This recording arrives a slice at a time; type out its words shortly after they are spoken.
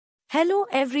Hello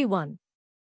everyone.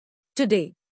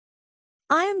 Today,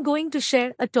 I am going to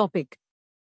share a topic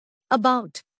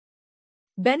about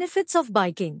benefits of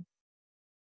biking.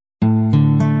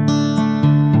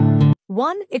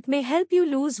 1. It may help you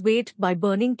lose weight by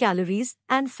burning calories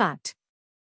and fat.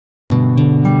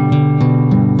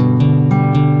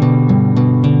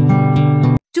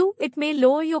 2. It may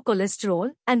lower your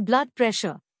cholesterol and blood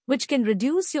pressure, which can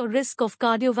reduce your risk of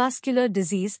cardiovascular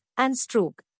disease and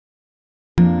stroke.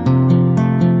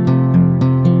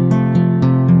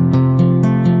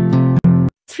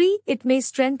 3. It may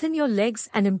strengthen your legs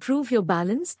and improve your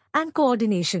balance and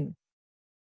coordination.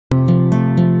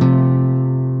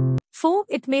 4.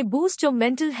 It may boost your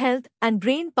mental health and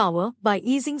brain power by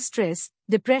easing stress,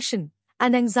 depression,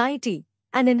 and anxiety,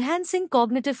 and enhancing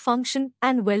cognitive function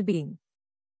and well-being.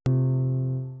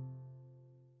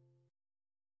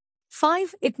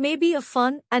 5. It may be a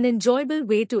fun and enjoyable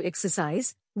way to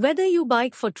exercise, whether you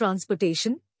bike for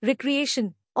transportation,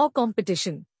 recreation, or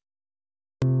competition.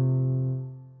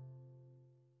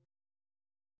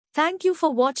 Thank you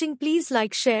for watching. Please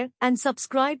like, share, and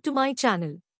subscribe to my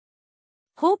channel.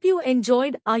 Hope you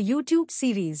enjoyed our YouTube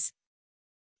series.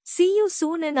 See you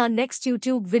soon in our next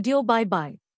YouTube video. Bye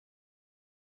bye.